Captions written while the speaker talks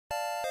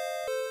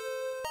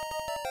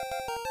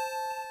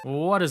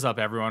What is up,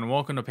 everyone?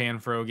 Welcome to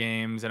Panfro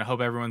Games, and I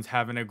hope everyone's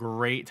having a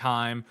great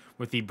time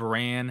with the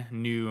brand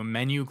new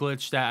menu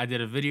glitch that I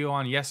did a video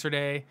on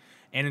yesterday.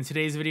 And in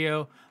today's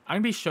video,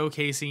 I'm going to be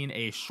showcasing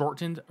a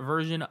shortened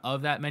version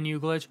of that menu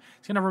glitch.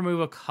 It's going to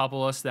remove a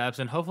couple of steps,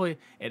 and hopefully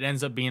it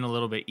ends up being a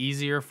little bit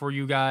easier for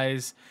you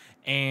guys.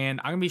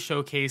 And I'm going to be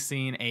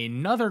showcasing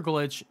another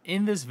glitch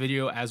in this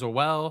video as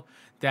well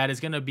that is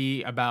going to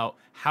be about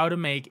how to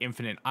make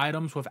infinite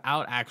items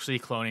without actually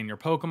cloning your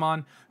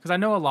Pokemon. Because I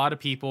know a lot of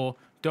people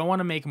don't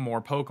want to make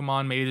more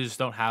Pokemon. Maybe they just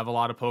don't have a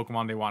lot of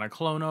Pokemon they want to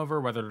clone over,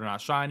 whether they're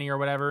not shiny or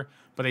whatever,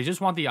 but they just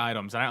want the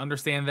items. And I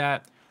understand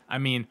that. I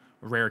mean,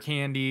 rare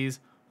candies,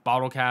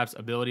 bottle caps,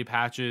 ability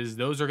patches,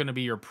 those are going to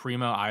be your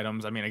primo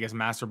items. I mean, I guess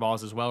master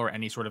balls as well, or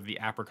any sort of the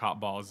apricot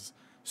balls.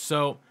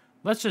 So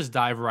let's just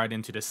dive right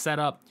into the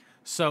setup.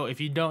 So if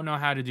you don't know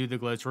how to do the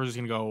glitch, we're just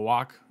going to go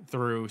walk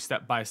through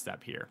step by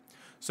step here.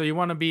 So you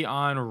want to be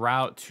on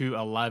Route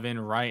 211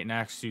 right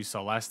next to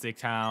Celestic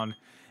Town.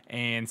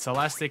 And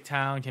Celestic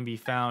Town can be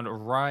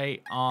found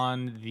right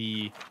on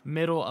the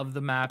middle of the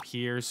map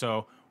here.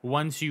 So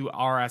once you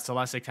are at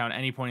Celestic Town,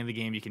 any point in the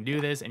game, you can do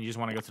this, and you just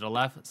want to go to the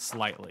left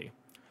slightly.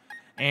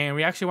 And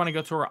we actually want to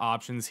go to our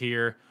options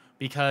here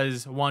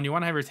because, one, you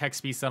want to have your text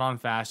speed set on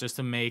fast just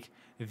to make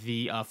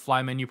the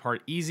fly menu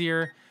part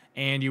easier.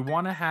 And you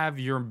want to have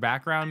your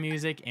background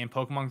music and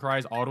Pokemon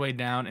cries all the way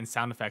down and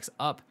sound effects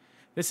up.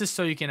 This is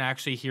so you can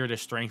actually hear the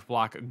strength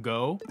block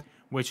go,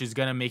 which is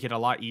going to make it a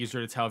lot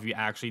easier to tell if you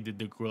actually did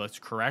the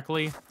glitch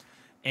correctly.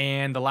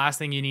 And the last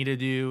thing you need to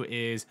do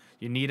is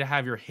you need to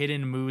have your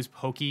hidden moves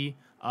Poke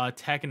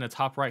tech in the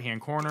top right hand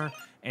corner,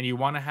 and you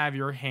want to have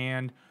your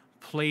hand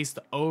placed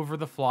over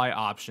the fly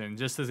option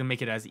just to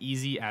make it as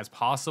easy as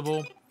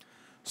possible.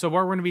 So what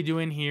we're going to be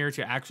doing here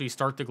to actually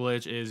start the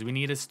glitch is we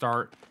need to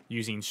start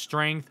using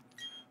strength.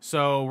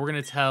 So we're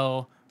going to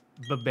tell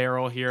the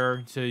barrel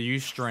here to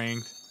use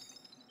strength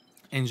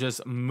and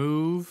just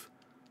move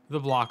the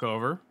block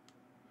over.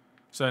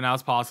 So now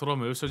it's possible to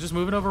move. So just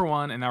move it over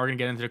one, and now we're going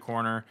to get into the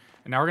corner.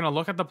 And now we're going to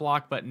look at the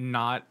block, but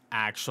not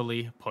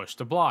actually push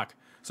the block.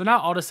 So now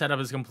all the setup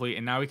is complete,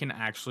 and now we can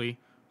actually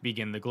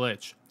begin the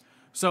glitch.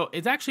 So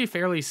it's actually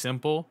fairly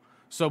simple.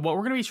 So what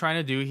we're going to be trying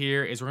to do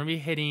here is we're going to be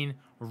hitting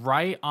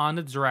right on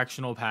the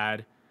directional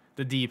pad,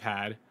 the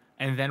D-pad,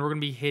 and then we're going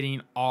to be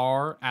hitting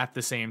R at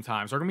the same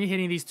time. So we're going to be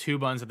hitting these two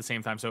buttons at the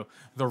same time. So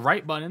the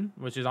right button,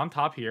 which is on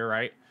top here,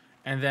 right?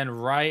 And then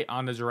right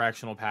on the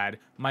directional pad.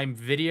 My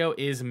video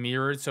is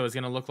mirrored, so it's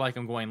going to look like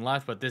I'm going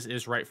left, but this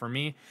is right for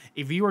me.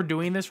 If you are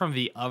doing this from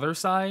the other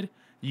side,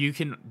 you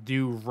can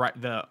do right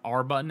the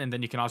R button, and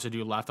then you can also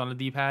do left on the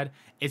D-pad.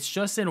 It's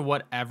just in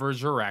whatever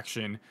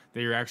direction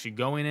that you're actually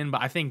going in,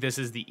 but I think this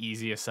is the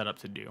easiest setup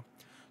to do.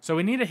 So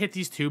we need to hit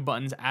these two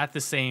buttons at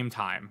the same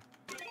time.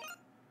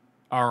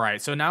 All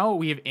right, so now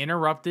we have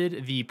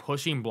interrupted the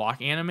pushing block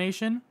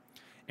animation,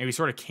 and we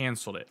sort of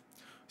canceled it.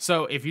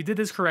 So if you did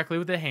this correctly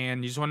with the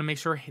hand, you just want to make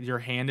sure your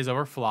hand is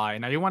over fly.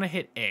 Now you want to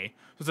hit A.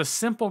 So it's a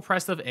simple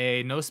press of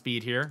A, no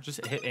speed here,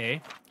 just hit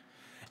A.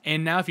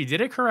 And now if you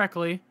did it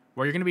correctly,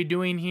 what you're going to be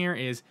doing here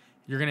is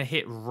you're going to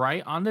hit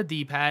right on the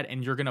D-pad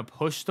and you're going to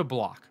push the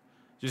block.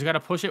 You just got to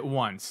push it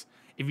once.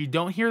 If you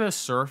don't hear the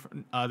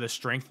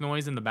strength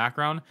noise in the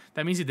background,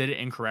 that means you did it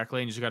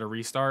incorrectly and you just got to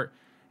restart.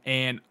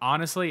 And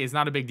honestly, it's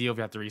not a big deal if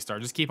you have to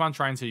restart. Just keep on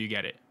trying until you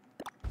get it.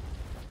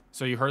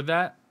 So you heard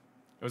that?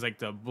 It was like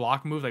the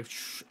block move, like,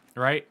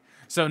 right?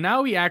 So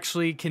now we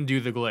actually can do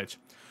the glitch.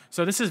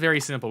 So this is very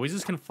simple. We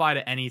just can fly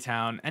to any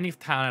town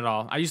at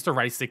all. I used the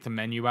right stick to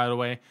menu, by the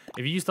way.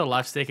 If you use the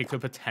left stick, it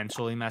could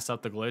potentially mess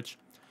up the glitch.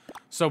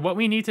 So what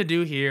we need to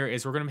do here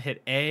is we're going to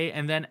hit A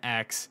and then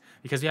X.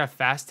 Because we have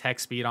fast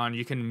text speed on,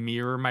 you can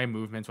mirror my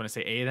movements when I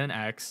say A then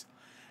X.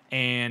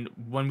 And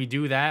when we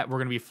do that, we're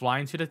going to be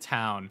flying to the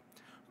town.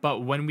 But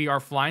when we are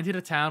flying to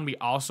the town, we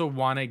also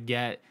want to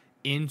get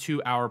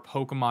into our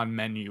Pokemon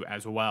menu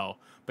as well.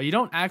 But you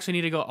don't actually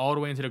need to go all the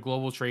way into the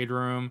global trade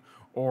room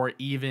or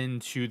even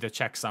to the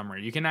check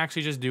summary. You can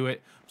actually just do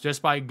it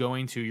just by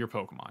going to your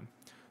Pokemon.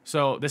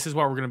 So this is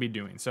what we're going to be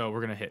doing. So we're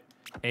going to hit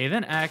A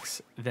then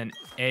X, then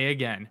A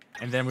again.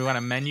 And then we want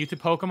to menu to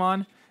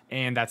Pokemon,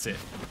 and that's it.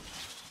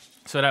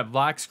 So that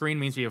black screen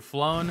means we have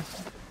flown.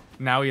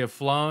 Now we have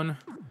flown,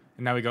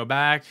 and now we go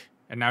back,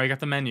 and now we got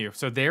the menu.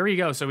 So there we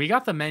go. So we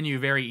got the menu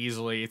very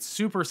easily. It's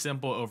super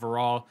simple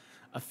overall.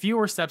 A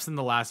fewer steps in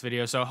the last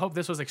video, so I hope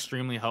this was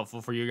extremely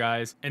helpful for you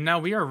guys. And now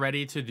we are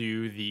ready to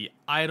do the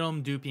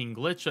item duping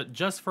glitch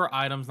just for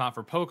items, not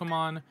for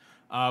Pokemon.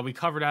 We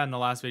covered that in the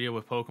last video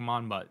with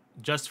Pokemon, but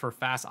just for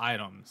fast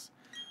items.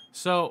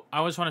 So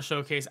I just want to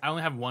showcase, I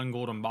only have one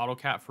golden bottle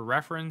cap for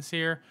reference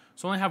here,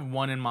 so I only have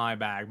one in my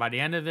bag. By the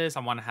end of this,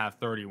 I want to have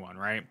 31,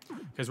 right?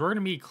 Because we're going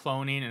to be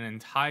cloning an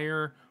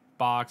entire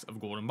box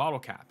of golden bottle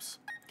caps.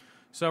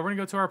 So we're going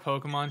to go to our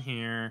Pokemon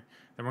here.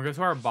 Then we're going to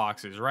go to our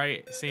boxes,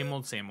 right? Same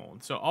old, same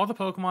old. So all the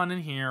Pokemon in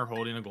here are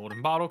holding a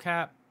golden bottle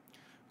cap.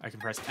 I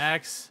can press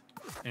X,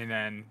 and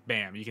then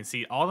bam. You can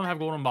see all of them have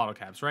golden bottle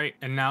caps, right?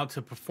 And now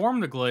to perform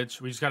the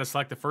glitch, we just got to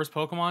select the first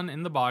Pokemon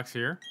in the box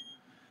here.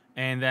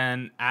 And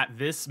then at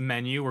this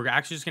menu, we're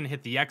actually just going to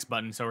hit the X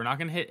button. So we're not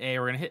going to hit A,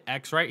 we're going to hit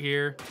X right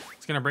here.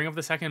 It's going to bring up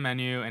the second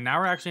menu. And now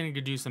we're actually going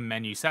to do some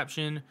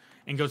menuception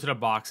and go to the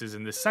boxes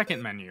in the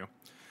second menu.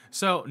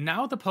 So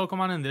now with the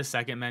Pokemon in this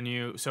second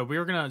menu, so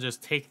we're going to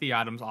just take the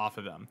items off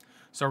of them.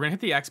 So we're going to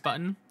hit the X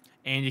button,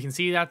 and you can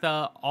see that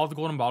all the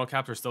golden bottle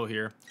caps are still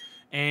here.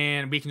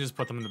 And we can just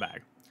put them in the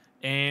bag.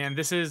 And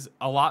this is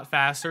a lot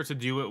faster to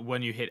do it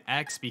when you hit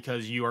X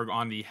because you are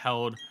on the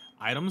held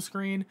item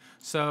screen.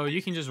 So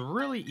you can just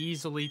really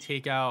easily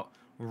take out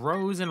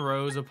rows and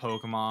rows of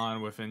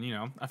Pokemon within,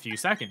 a few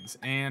seconds.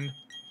 And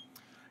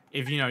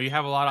if, you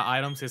have a lot of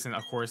items, this can,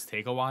 of course,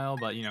 take a while.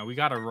 But, we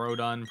got a row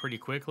done pretty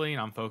quickly,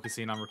 and I'm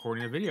focusing on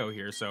recording a video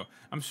here. So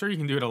I'm sure you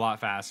can do it a lot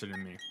faster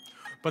than me.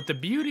 But the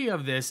beauty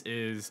of this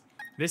is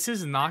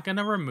not going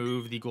to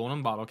remove the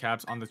golden bottle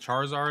caps on the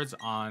Charizards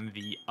on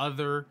the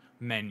other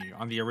menu,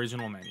 on the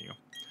original menu.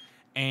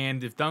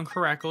 And if done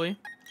correctly,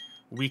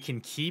 we can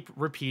keep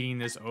repeating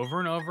this over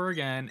and over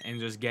again and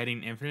just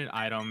getting infinite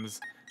items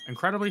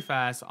incredibly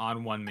fast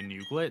on one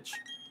menu glitch.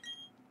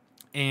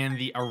 And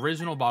the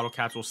original bottle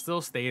caps will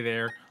still stay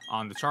there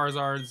on the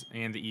Charizards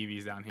and the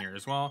Eevees down here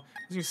as well.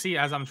 As you can see,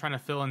 as I'm trying to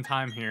fill in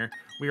time here,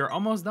 we are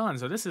almost done.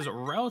 So this is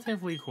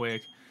relatively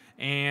quick.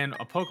 And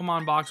a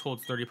Pokemon box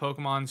holds 30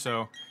 Pokemon.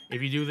 So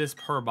if you do this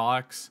per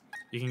box,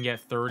 you can get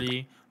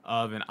 30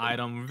 of an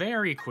item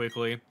very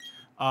quickly.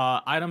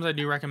 Items I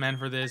do recommend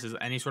for this is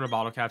any sort of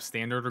bottle cap,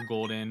 standard or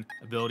golden,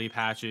 ability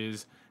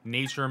patches.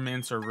 Nature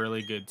mints are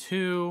really good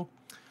too.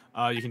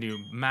 You can do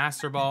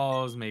master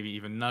balls, maybe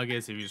even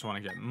nuggets if you just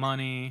want to get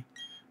money.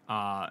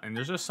 And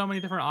there's just so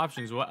many different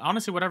options.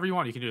 Honestly, whatever you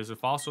want, you can do as a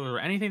fossil or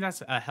anything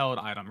that's a held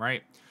item,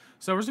 right?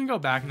 So we're just going to go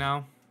back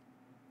now.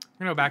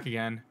 We're going to go back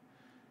again.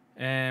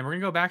 And we're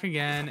going to go back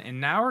again.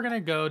 And now we're going to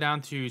go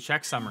down to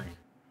check summary.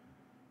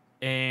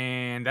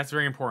 And that's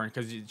very important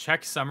because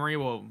check summary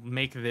will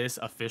make this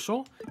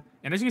official.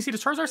 And as you can see, the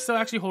Charizard is still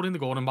actually holding the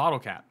golden bottle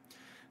cap.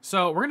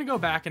 So we're going to go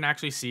back and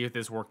actually see if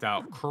this worked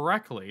out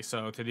correctly.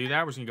 So to do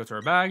that, we're just going to go to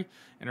our bag.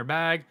 And our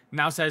bag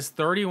now says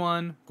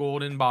 31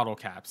 golden bottle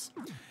caps.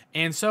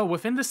 And so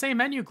within the same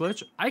menu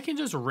glitch, I can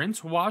just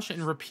rinse, wash,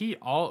 and repeat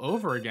all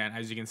over again.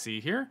 As you can see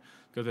here,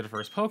 go to the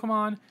first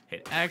Pokemon,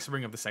 hit X,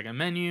 bring up the second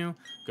menu,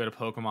 go to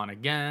Pokemon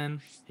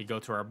again, you go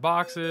to our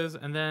boxes,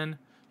 and then,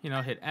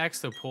 hit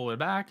X to pull it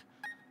back,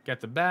 get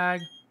the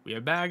bag, we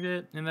have bagged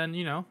it, and then,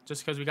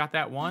 just because we got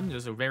that one,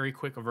 just a very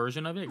quick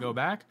version of it, go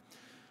back.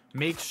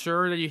 Make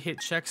sure that you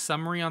hit check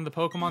summary on the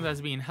Pokemon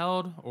that's being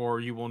held, or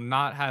you will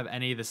not have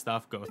any of the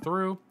stuff go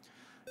through.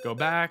 Go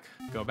back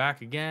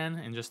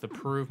again, and just to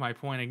prove my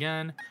point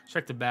again,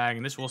 check the bag,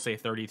 and this will say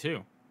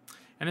 32.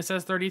 And it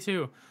says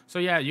 32. So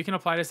yeah, you can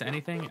apply this to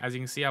anything. As you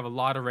can see, I have a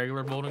lot of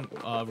regular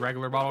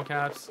bottle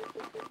caps.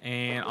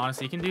 And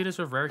honestly, you can do this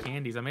with rare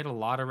candies. I made a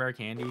lot of rare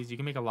candies. You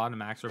can make a lot of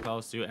max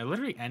repels too. And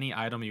literally any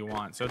item you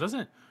want. So it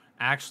doesn't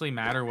actually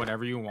matter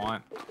whatever you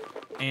want.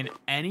 And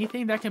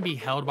anything that can be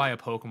held by a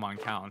Pokemon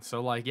counts.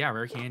 So like, yeah,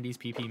 rare candies,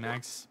 PP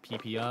max,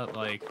 PP up.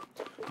 Like,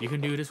 you can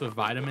do this with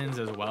vitamins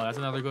as well. That's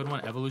another good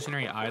one.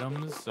 Evolutionary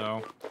items.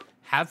 So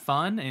have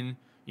fun and,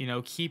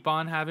 keep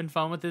on having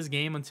fun with this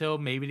game until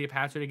maybe they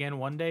patch it again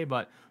one day.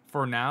 But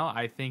for now,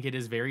 I think it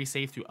is very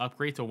safe to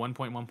upgrade to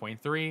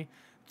 1.1.3.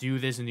 Do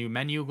this new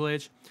menu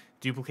glitch.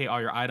 Duplicate all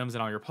your items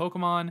and all your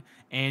Pokemon.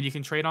 And you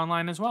can trade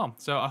online as well.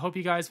 So I hope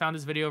you guys found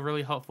this video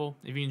really helpful.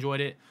 If you enjoyed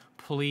it,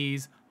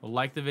 please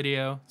like the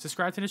video,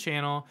 subscribe to the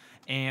channel,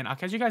 and I'll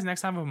catch you guys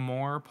next time with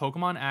more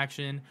Pokemon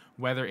action,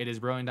 whether it is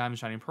Brilliant Diamond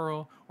Shining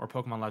Pearl or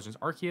Pokemon Legends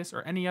Arceus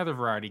or any other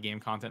variety game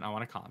content I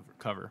want to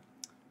cover.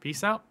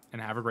 Peace out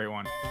and have a great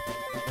one.